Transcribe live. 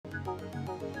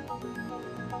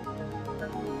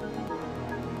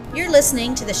You're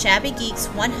listening to the Shabby Geeks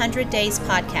 100 Days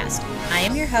podcast. I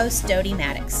am your host, Dodie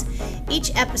Maddox.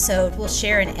 Each episode will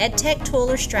share an EdTech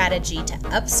tool or strategy to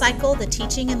upcycle the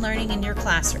teaching and learning in your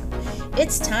classroom.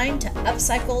 It's time to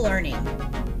upcycle learning.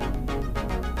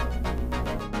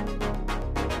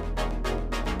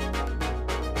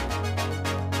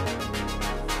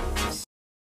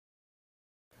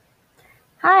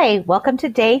 Hi, welcome to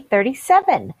day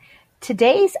 37.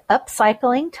 Today's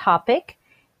upcycling topic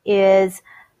is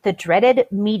the dreaded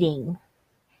meeting.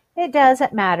 It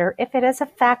doesn't matter if it is a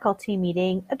faculty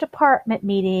meeting, a department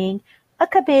meeting, a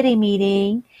committee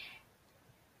meeting.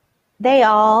 They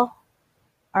all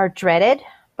are dreaded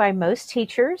by most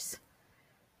teachers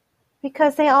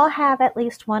because they all have at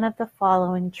least one of the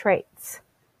following traits.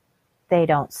 They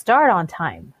don't start on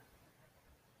time.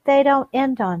 They don't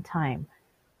end on time.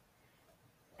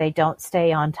 They don't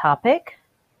stay on topic.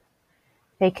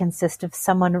 They consist of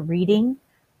someone reading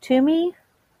to me,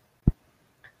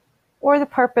 or the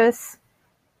purpose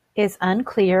is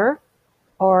unclear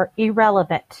or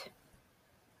irrelevant.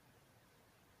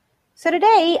 So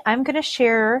today I'm going to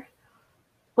share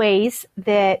ways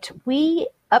that we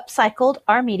upcycled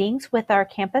our meetings with our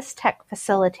campus tech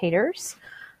facilitators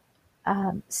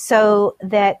so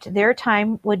that their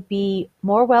time would be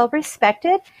more well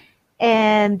respected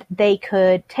and they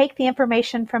could take the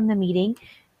information from the meeting,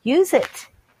 use it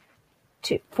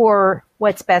for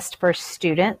what's best for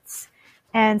students,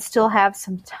 and still have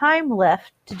some time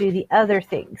left to do the other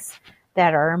things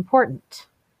that are important.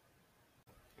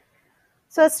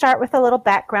 So let's start with a little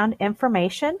background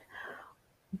information.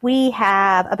 We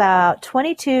have about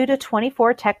 22 to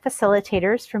 24 tech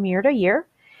facilitators from year to year.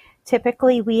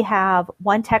 Typically, we have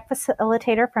one tech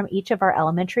facilitator from each of our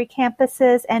elementary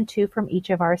campuses and two from each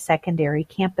of our secondary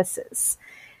campuses.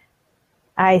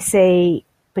 I say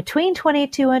between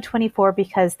 22 and 24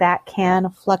 because that can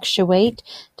fluctuate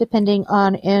depending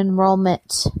on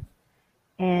enrollment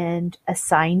and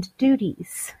assigned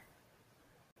duties.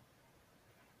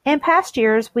 In past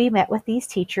years, we met with these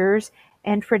teachers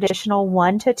in traditional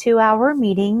 1 to 2 hour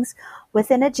meetings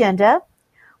with an agenda.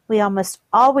 We almost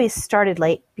always started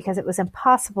late because it was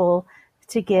impossible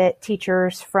to get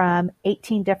teachers from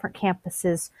 18 different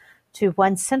campuses to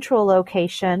one central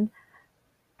location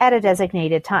at a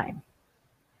designated time.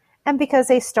 And because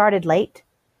they started late,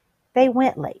 they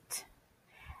went late.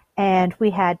 And we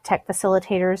had tech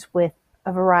facilitators with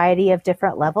a variety of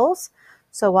different levels.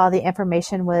 So while the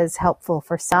information was helpful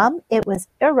for some, it was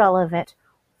irrelevant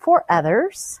for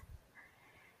others.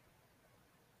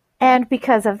 And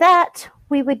because of that,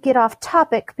 we would get off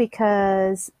topic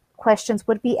because questions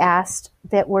would be asked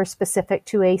that were specific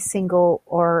to a single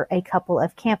or a couple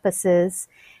of campuses,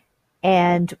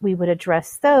 and we would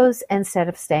address those instead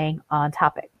of staying on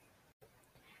topic.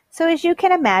 So as you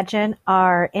can imagine,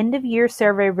 our end-of-year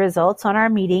survey results on our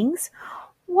meetings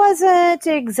wasn't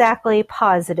exactly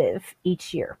positive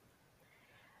each year.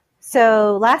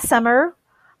 So last summer,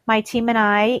 my team and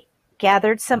I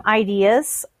gathered some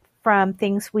ideas from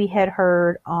things we had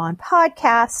heard on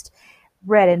podcasts,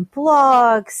 read in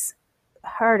blogs,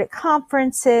 heard at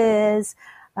conferences,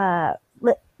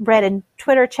 read in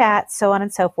Twitter chats, so on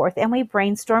and so forth. And we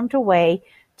brainstormed a way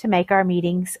to make our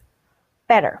meetings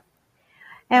better.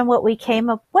 And what we came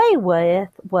away with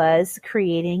was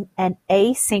creating an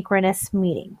asynchronous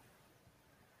meeting.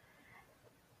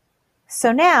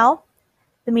 So now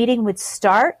the meeting would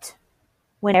start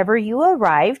whenever you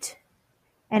arrived,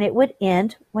 and it would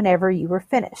end whenever you were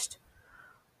finished.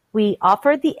 We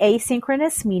offered the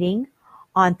asynchronous meeting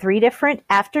on 3 different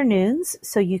afternoons,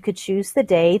 so you could choose the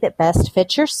day that best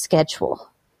fits your schedule.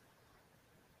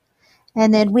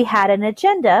 And then we had an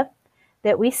agenda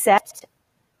that we set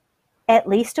at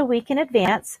least a week in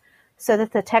advance so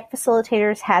that the tech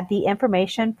facilitators had the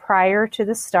information prior to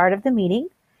the start of the meeting.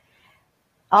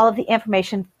 All of the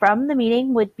information from the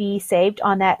meeting would be saved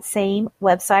on that same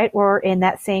website or in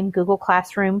that same Google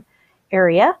Classroom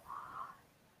area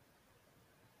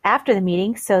after the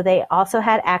meeting, so they also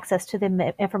had access to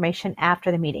the information after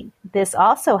the meeting. This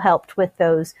also helped with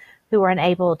those who were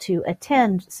unable to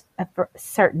attend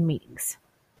certain meetings.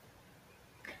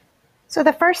 So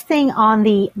the first thing on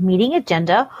the meeting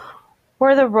agenda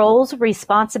were the roles,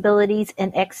 responsibilities,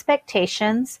 and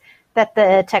expectations that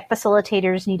the tech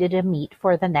facilitators needed to meet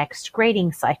for the next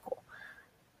grading cycle.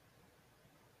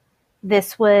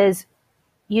 This was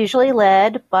usually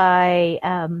led by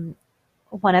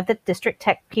one of the district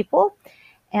tech people.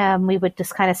 We would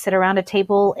just kind of sit around a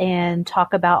table and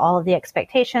talk about all of the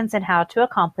expectations and how to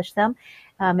accomplish them.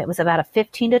 It was about a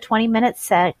 15 to 20 minute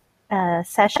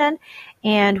session,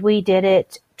 and we did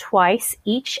it twice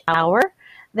each hour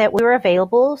that we were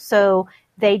available. So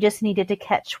They just needed to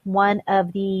catch one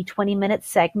of the 20-minute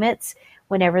segments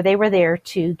whenever they were there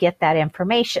to get that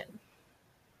information.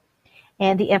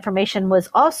 And the information was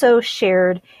also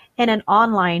shared in an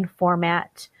online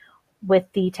format with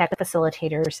the tech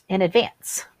facilitators in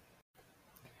advance.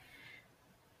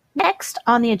 Next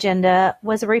on the agenda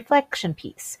was a reflection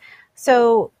piece.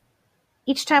 So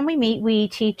each time we meet, we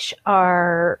teach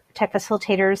our tech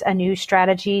facilitators a new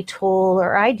strategy, tool,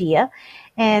 or idea,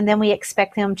 and then we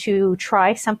expect them to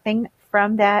try something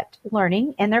from that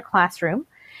learning in their classroom.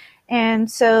 And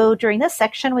so during this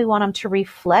section, we want them to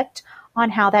reflect on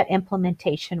how that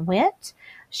implementation went,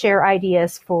 share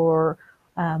ideas for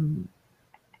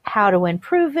how to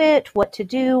improve it, what to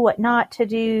do, what not to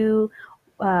do,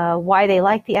 why they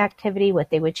like the activity, what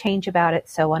they would change about it,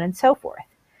 so on and so forth.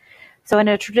 So in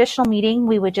a traditional meeting,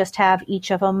 we would just have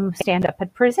each of them stand up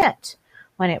and present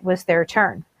when it was their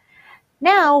turn.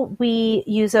 Now we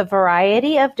use a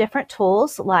variety of different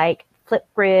tools like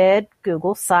Flipgrid,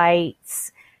 Google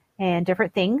Sites, and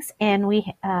different things, and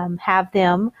we have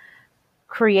them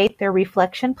create their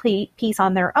reflection piece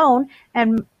on their own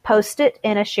and post it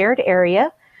in a shared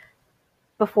area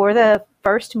before the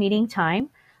first meeting time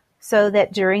so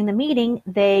that during the meeting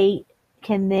they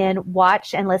can then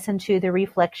watch and listen to the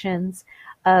reflections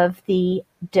of the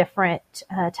different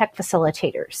tech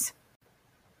facilitators.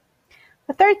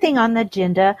 The third thing on the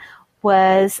agenda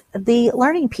was the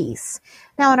learning piece.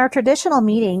 Now in our traditional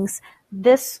meetings,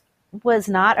 this was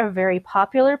not a very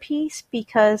popular piece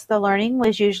because the learning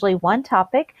was usually one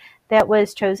topic that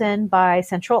was chosen by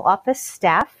central office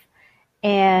staff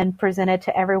and presented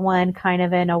to everyone kind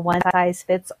of in a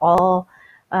one-size-fits-all,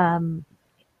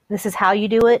 this is how you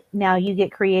do it, now you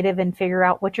get creative and figure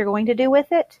out what you're going to do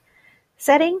with it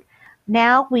setting.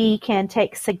 Now we can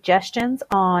take suggestions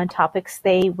on topics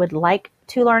they would like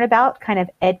to learn about, kind of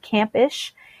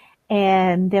EdCamp-ish,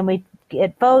 and then we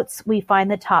get votes, we find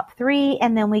the top 3,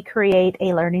 and then we create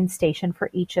a learning station for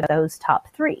each of those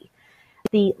top 3.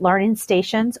 The learning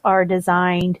stations are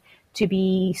designed to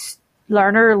be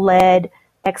learner-led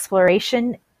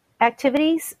exploration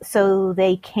activities, so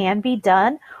they can be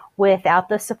done without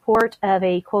the support of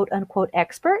a quote-unquote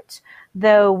expert,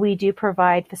 though we do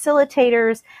provide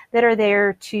facilitators that are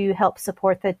there to help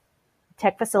support the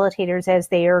tech facilitators as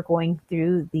they are going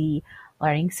through the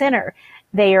Learning Center.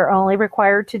 They are only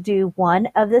required to do one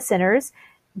of the centers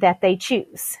that they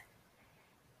choose.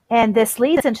 And this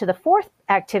leads into the fourth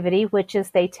activity, which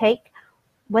is they take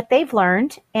what they've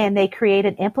learned and they create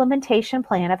an implementation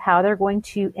plan of how they're going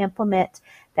to implement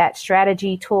that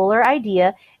strategy, tool, or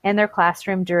idea in their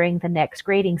classroom during the next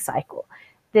grading cycle.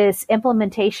 This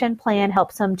implementation plan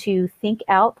helps them to think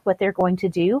out what they're going to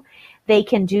do. They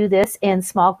can do this in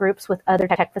small groups with other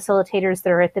tech facilitators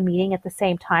that are at the meeting at the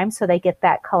same time, so they get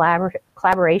that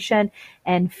collaboration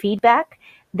and feedback.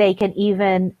 They can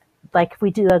even, like if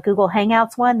we do a Google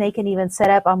Hangouts one, they can even set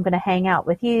up, I'm going to hang out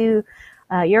with you,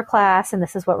 your class, and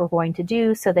this is what we're going to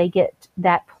do. So they get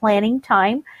that planning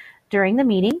time during the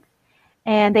meeting.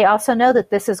 And they also know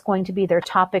that this is going to be their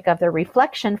topic of their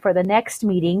reflection for the next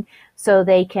meeting, so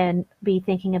they can be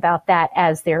thinking about that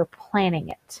as they're planning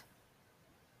it.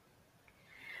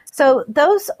 So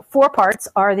those 4 parts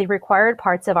are the required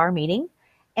parts of our meeting.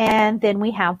 And then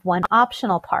we have one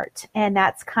optional part, and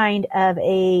that's kind of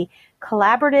a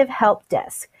collaborative help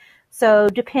desk. So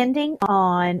depending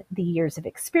on the years of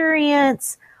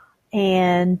experience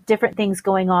and different things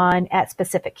going on at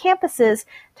specific campuses,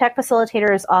 tech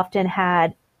facilitators often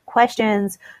had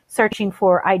questions, searching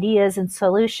for ideas and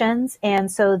solutions. And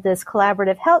so this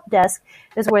collaborative help desk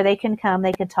is where they can come,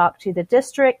 they can talk to the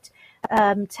district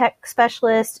tech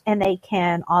specialist, and they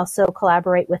can also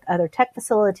collaborate with other tech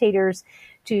facilitators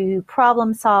to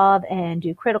problem solve and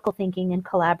do critical thinking and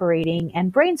collaborating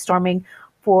and brainstorming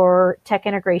for tech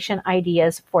integration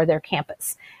ideas for their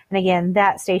campus. And again,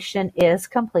 that station is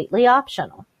completely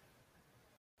optional.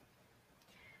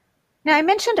 Now, I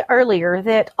mentioned earlier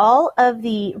that all of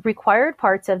the required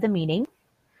parts of the meeting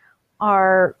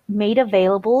are made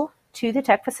available to the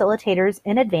tech facilitators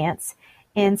in advance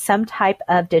in some type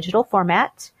of digital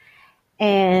format.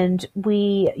 And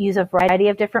we use a variety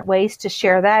of different ways to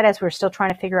share that as we're still trying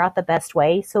to figure out the best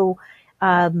way. So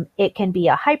it can be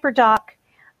a hyperdoc.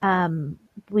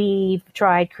 We've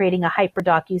tried creating a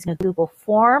hyperdoc using a Google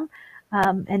form,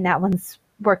 and that one's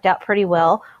worked out pretty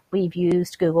well. We've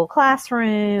used Google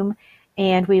Classroom,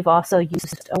 and we've also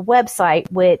used a website,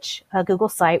 a Google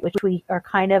site, which we are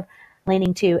kind of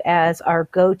leaning to as our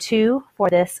go-to for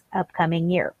this upcoming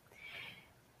year.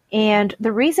 And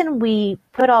the reason we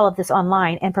put all of this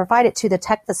online and provide it to the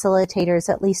tech facilitators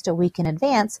at least a week in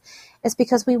advance is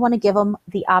because we want to give them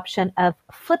the option of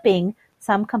flipping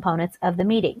some components of the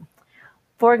meeting.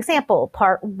 For example,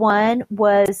 part 1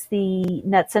 was the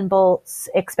nuts and bolts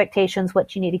expectations,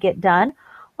 what you need to get done.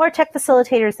 Or tech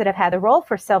facilitators that have had the role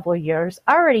for several years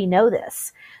already know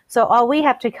this. So all we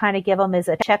have to kind of give them is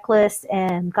a checklist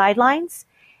and guidelines,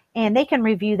 and they can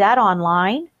review that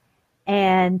online.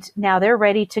 And now they're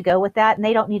ready to go with that, and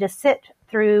they don't need to sit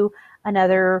through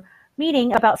another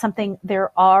meeting about something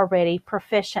they're already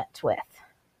proficient with.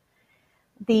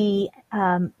 The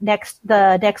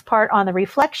next part on the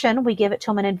reflection, we give it to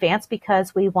them in advance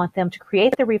because we want them to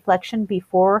create the reflection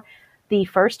before the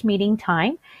first meeting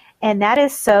time. And that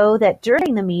is so that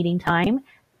during the meeting time,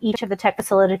 each of the tech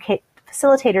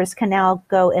facilitators can now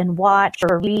go and watch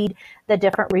or read the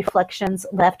different reflections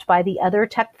left by the other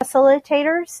tech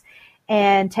facilitators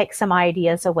and take some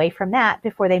ideas away from that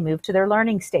before they move to their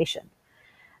learning station.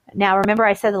 Now, remember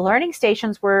I said the learning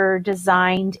stations were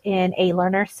designed in a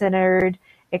learner-centered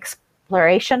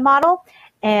exploration model.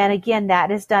 And again,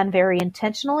 that is done very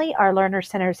intentionally. Our learner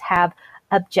centers have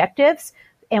objectives,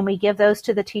 and we give those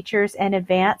to the teachers in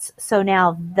advance. So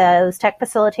now those tech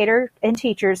facilitators and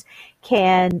teachers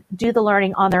can do the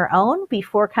learning on their own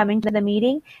before coming to the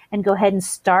meeting and go ahead and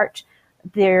start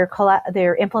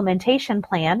their implementation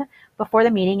plan before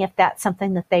the meeting if that's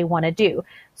something that they want to do.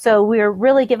 So we're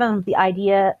really giving them the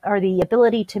idea or the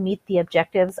ability to meet the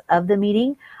objectives of the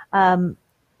meeting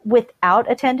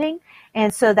without attending.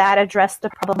 And so that addressed the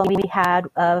problem we had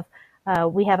of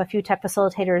we have a few tech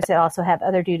facilitators that also have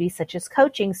other duties such as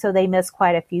coaching, so they miss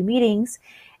quite a few meetings.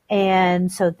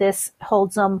 And so this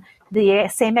holds them the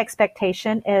same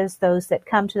expectation as those that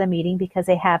come to the meeting because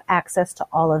they have access to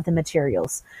all of the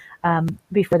materials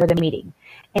before the meeting.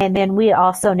 And then we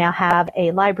also now have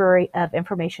a library of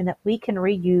information that we can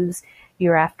reuse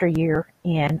year after year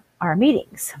in our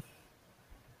meetings.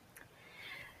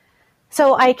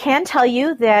 So I can tell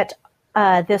you that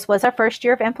this was our first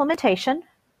year of implementation.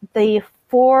 The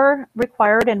 4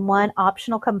 required and 1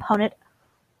 optional component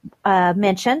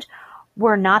mentioned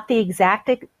were not the exact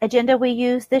agenda we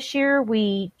used this year.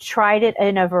 We tried it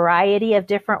in a variety of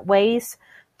different ways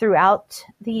throughout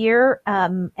the year.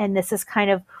 And this is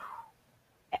kind of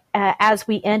as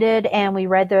we ended and we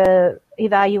read the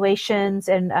evaluations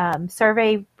and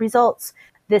survey results,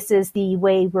 this is the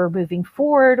way we're moving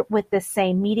forward with this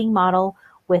same meeting model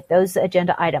with those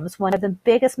agenda items. One of the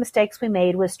biggest mistakes we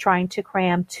made was trying to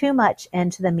cram too much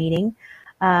into the meeting,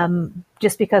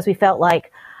 just because we felt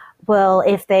like, well,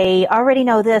 if they already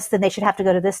know this, then they should have to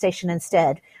go to this station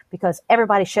instead, because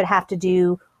everybody should have to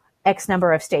do X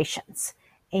number of stations.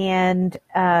 And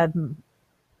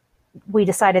we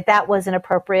decided that wasn't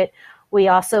appropriate. We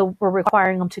also were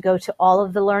requiring them to go to all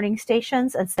of the learning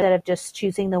stations instead of just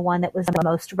choosing the one that was the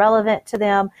most relevant to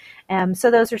them. So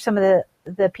those are some of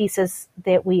the pieces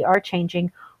that we are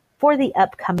changing for the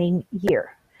upcoming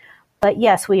year. But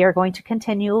yes, we are going to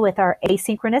continue with our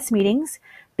asynchronous meetings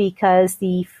because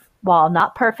while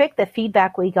not perfect, the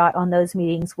feedback we got on those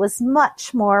meetings was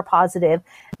much more positive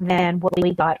than what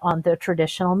we got on the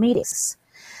traditional meetings.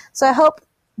 So I hope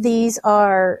these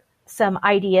are some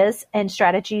ideas and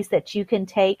strategies that you can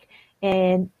take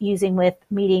in using with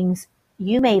meetings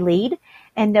you may lead.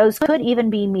 And those could even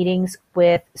be meetings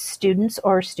with students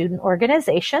or student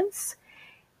organizations.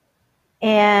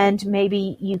 And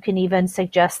maybe you can even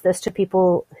suggest this to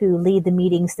people who lead the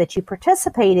meetings that you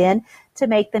participate in to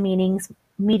make the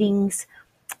meetings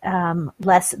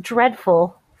less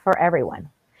dreadful for everyone.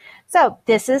 So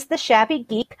this is the Shabby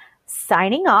Geek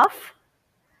signing off.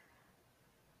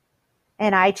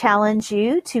 And I challenge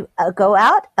you to go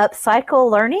out,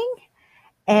 upcycle learning,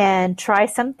 and try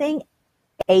something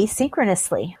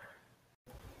asynchronously.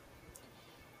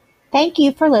 Thank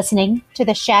you for listening to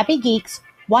the Shabby Geeks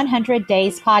 100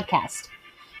 Days podcast.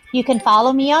 You can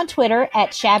follow me on Twitter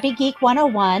at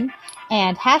ShabbyGeek101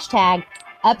 and hashtag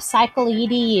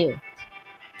UpcycleEDU.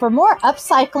 For more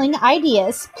upcycling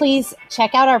ideas, please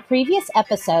check out our previous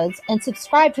episodes and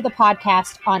subscribe to the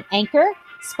podcast on Anchor,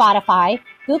 Spotify,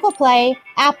 Google Play,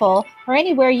 Apple, or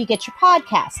anywhere you get your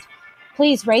podcast.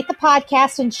 Please rate the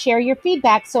podcast and share your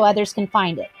feedback so others can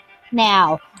find it.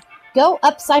 Now, go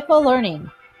upcycle learning.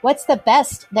 What's the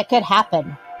best that could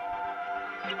happen?